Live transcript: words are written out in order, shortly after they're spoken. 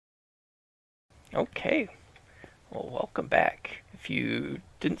Okay, well, welcome back. If you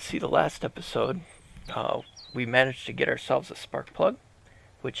didn't see the last episode, uh, we managed to get ourselves a spark plug,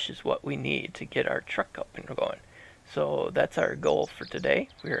 which is what we need to get our truck up and going. So that's our goal for today.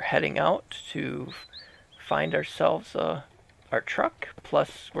 We're heading out to find ourselves our truck,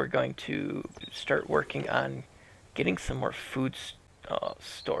 plus we're going to start working on getting some more food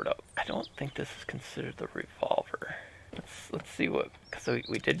stored up. I don't think this is considered the revolver. Let's see what, because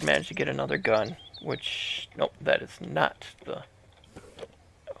we did manage to get another gun, which, nope, that is not the,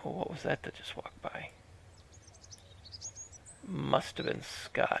 oh, what was that just walked by? Must have been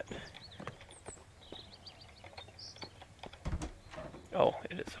Scott. Oh,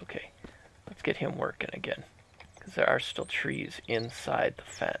 it is, okay. Let's get him working again, because there are still trees inside the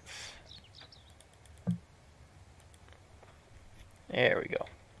fence. There we go.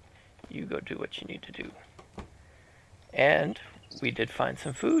 You go do what you need to do. And we did find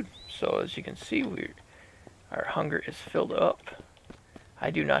some food, so as you can see, our hunger is filled up. I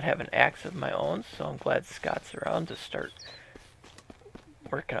do not have an axe of my own, so I'm glad Scott's around to start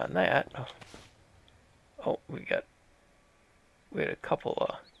working on that. Oh, we had a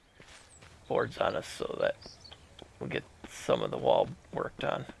couple boards on us so that we'll get some of the wall worked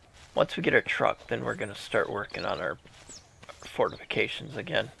on. Once we get our truck, then we're going to start working on our fortifications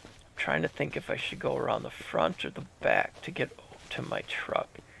again. I'm trying to think if I should go around the front or the back to get to my truck,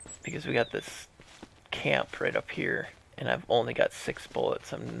 because we got this camp right up here and I've only got 6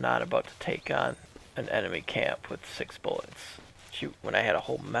 bullets. I'm not about to take on an enemy camp with 6 bullets. Shoot, when I had a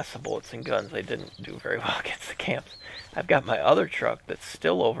whole mess of bullets and guns, I didn't do very well against the camps. I've got my other truck that's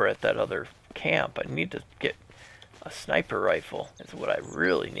still over at that other camp. I need to get a sniper rifle. Is what I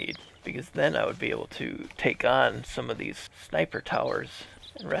really need, because then I would be able to take on some of these sniper towers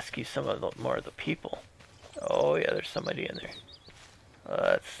and rescue some of the more of the people. Oh yeah, there's somebody in there.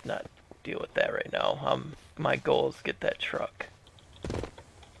 Let's not deal with that right now. My goal is to get that truck.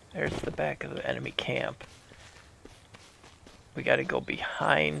 There's the back of the enemy camp. We gotta go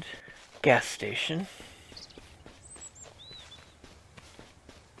behind gas station.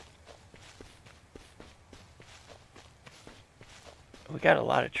 We got a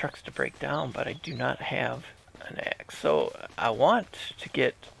lot of trucks to break down, but I do not have an axe. So I want to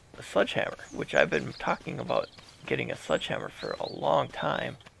get a sledgehammer, which I've been talking about getting a sledgehammer for a long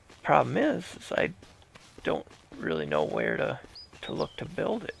time. Problem is I don't really know where to look to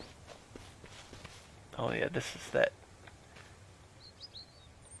build it. Oh yeah, this is that.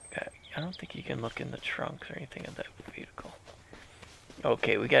 I don't think you can look in the trunks or anything of that vehicle.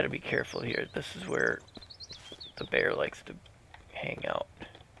 Okay, we got to be careful here. This is where the bear likes to hang out.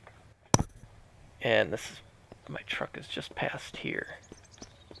 And this is, my truck is just past here.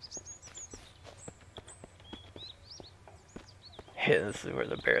 Yeah, this is where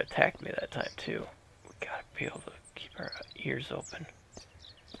the bear attacked me that time too. We gotta be able to keep our ears open.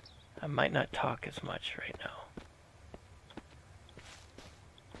 I might not talk as much right now.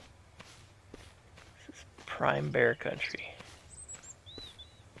 This is prime bear country.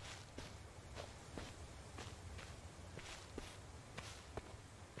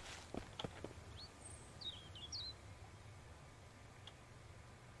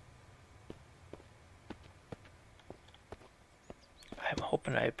 I'm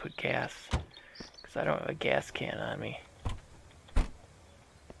hoping I put gas, because I don't have a gas can on me.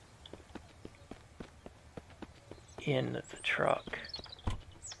 In the truck.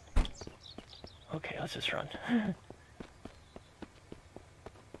 Okay, let's just run.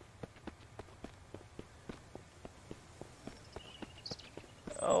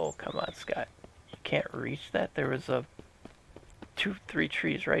 Oh, come on, Scott. You can't reach that? There was 3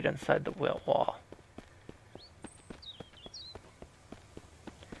 trees right inside the wall.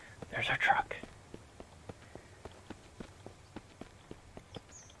 There's our truck.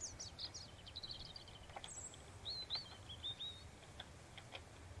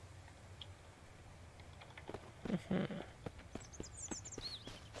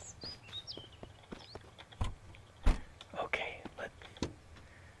 Okay,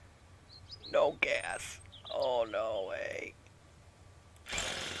 no gas. Oh, no way.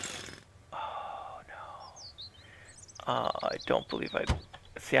 Oh, no. I don't believe I...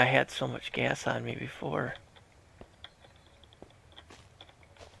 See, I had so much gas on me before.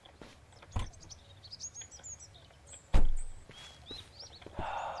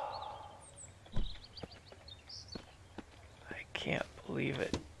 I can't believe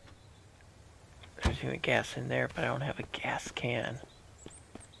it. There's even gas in there, but I don't have a gas can.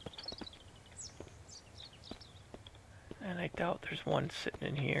 And I doubt there's one sitting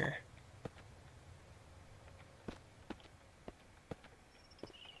in here.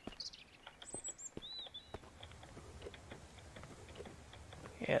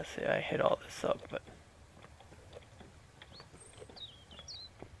 Yeah, see, I hit all this up, but...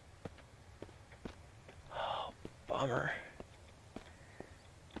 Oh, bummer.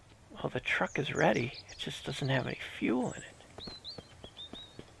 Well, the truck is ready. It just doesn't have any fuel in it.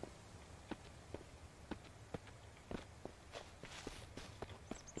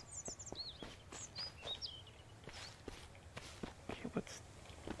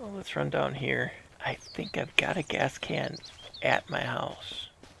 Well, let's run down here. I think I've got a gas can at my house.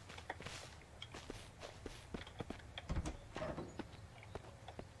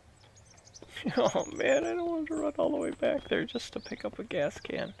 Oh man, I don't want to run all the way back there just to pick up a gas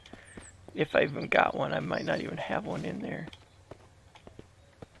can. If I even got one, I might not even have one in there.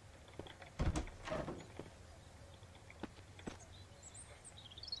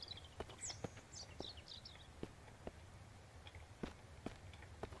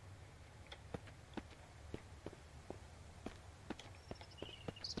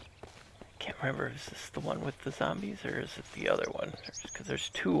 Can't remember, is this the one with the zombies or is it the other one? Because there's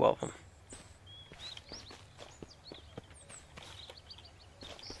two of them.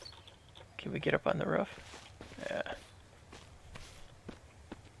 Can we get up on the roof? Yeah.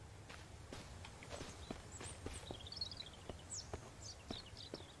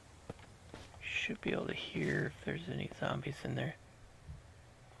 Should be able to hear if there's any zombies in there.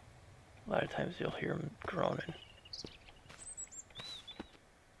 A lot of times you'll hear them groaning.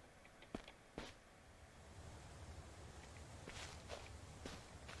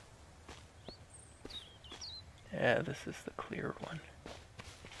 Yeah, this is the clear one.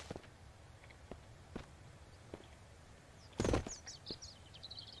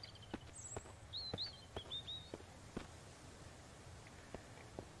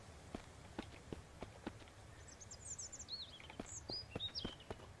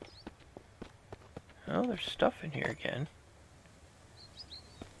 Oh, there's stuff in here again.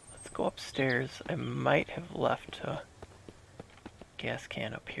 Let's go upstairs. I might have left a gas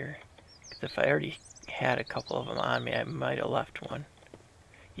can up here. Because if I already had a couple of them on me, I might have left one.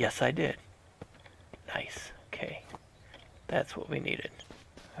 Yes, I did. Nice. Okay. That's what we needed.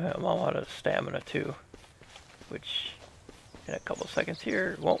 I'm all out of stamina too, which in a couple seconds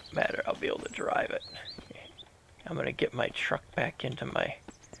here won't matter. I'll be able to drive it. I'm going to get my truck back into my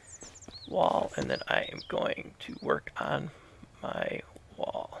wall, and then I am going to work on my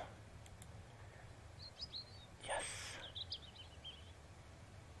wall. Yes.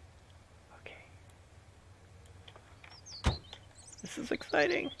 Okay. This is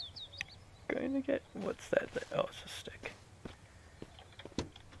exciting. Going to get, what's that? Oh, it's a stick.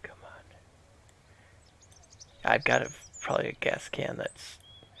 Come on. I've got probably a gas can that's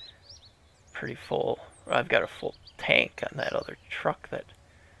pretty full. I've got a full tank on that other truck that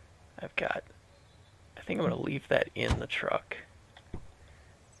I've got. I think I'm going to leave that in the truck.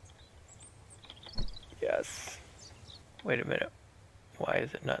 Yes. Wait a minute. Why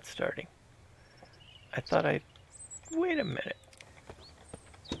is it not starting? I thought I... Wait a minute.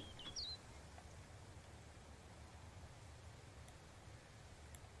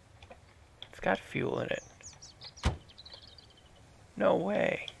 It's got fuel in it. No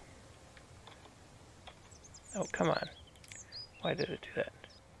way. Oh, come on. Why did it do that?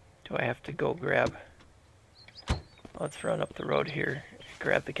 Do I have to go grab... Let's run up the road here.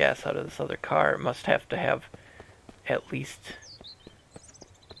 Grab the gas out of this other car. It must have to have at least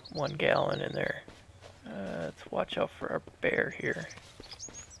 1 gallon in there. Let's watch out for our bear here.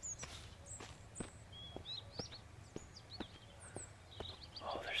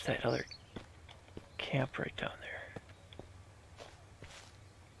 Oh, there's that other camp right down there.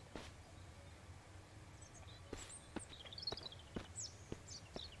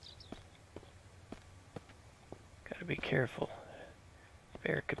 Gotta be careful.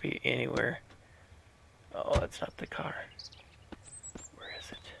 Bear could be anywhere. Oh, that's not the car. Where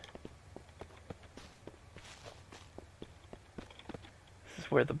is it? This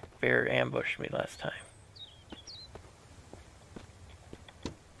is where the bear ambushed me last time.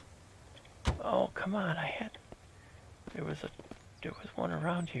 Oh, come on, there was one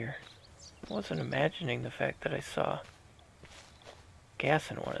around here. I wasn't imagining the fact that I saw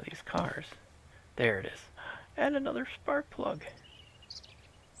gas in one of these cars. There it is. And another spark plug.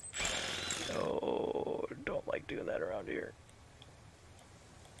 Oh, don't like doing that around here.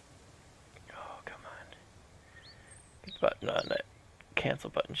 Oh, come on. Get the button on that cancel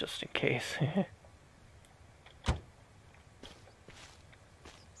button just in case.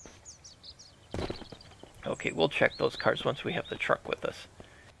 Okay, we'll check those cars once we have the truck with us.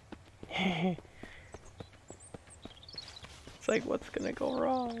 It's like, what's gonna go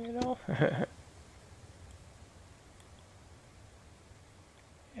wrong, you know?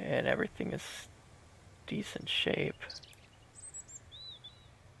 everything is decent shape.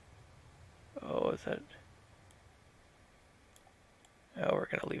 Oh, is that... Oh, we're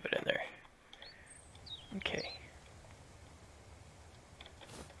gonna leave it in there. Okay.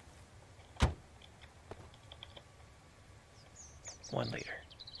 $1 liter.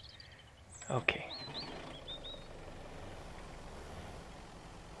 Okay.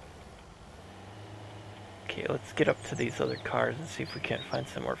 Okay, let's get up to these other cars and see if we can't find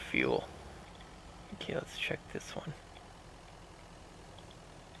some more fuel. Okay, let's check this one.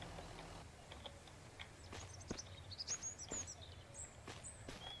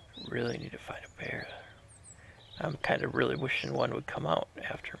 Really need to find a bear. I'm kind of really wishing one would come out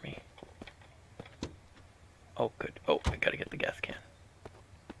after me. Oh, good. Oh, I gotta get the gas can.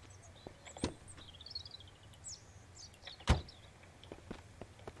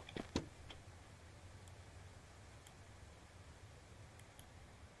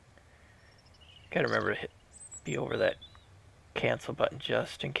 Gotta remember to be over that cancel button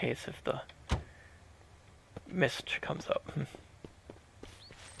just in case if the mist comes up.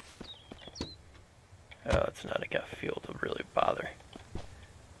 Oh, it's not enough fuel to really bother.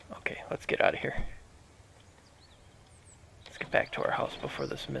 Okay, let's get out of here. Let's get back to our house before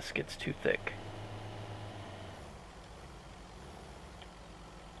this mist gets too thick.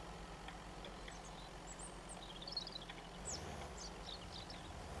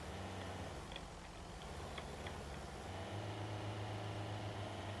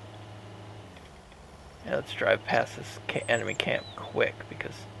 Now let's drive past this enemy camp quick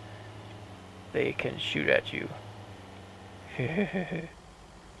because they can shoot at you.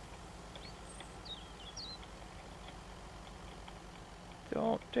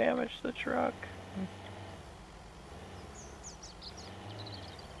 Don't damage the truck.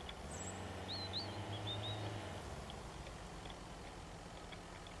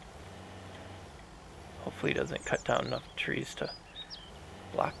 Hopefully he doesn't cut down enough trees to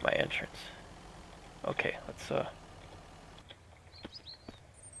block my entrance. Okay, let's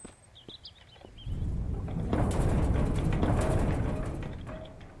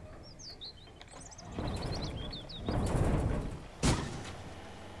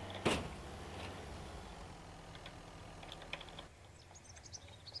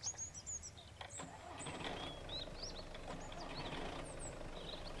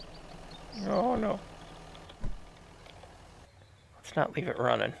oh no. Let's not leave it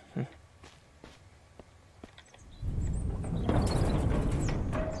running.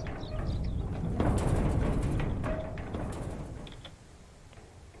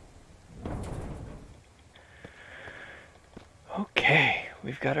 Okay,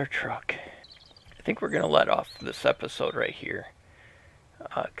 we've got our truck. I think we're going to let off this episode right here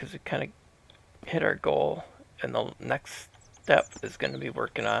because it kind of hit our goal, and the next step is going to be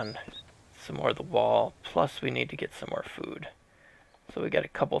working on some more of the wall, plus we need to get some more food. So we got a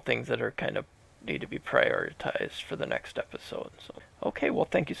couple things that are kind of need to be prioritized for the next episode. So okay, well,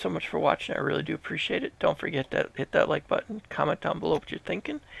 thank you so much for watching. I really do appreciate it. Don't forget to hit that like button, comment down below what you're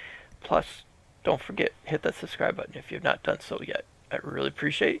thinking, plus don't forget, hit that subscribe button if you've not done so yet. I really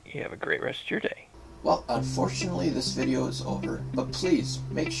appreciate it. You have a great rest of your day. Well, unfortunately this video is over, but please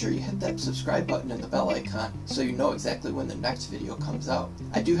make sure you hit that subscribe button and the bell icon so you know exactly when the next video comes out.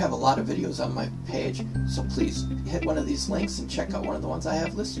 I do have a lot of videos on my page, so please hit one of these links and check out one of the ones I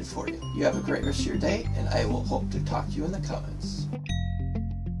have listed for you. You have a great rest of your day, and I will hope to talk to you in the comments.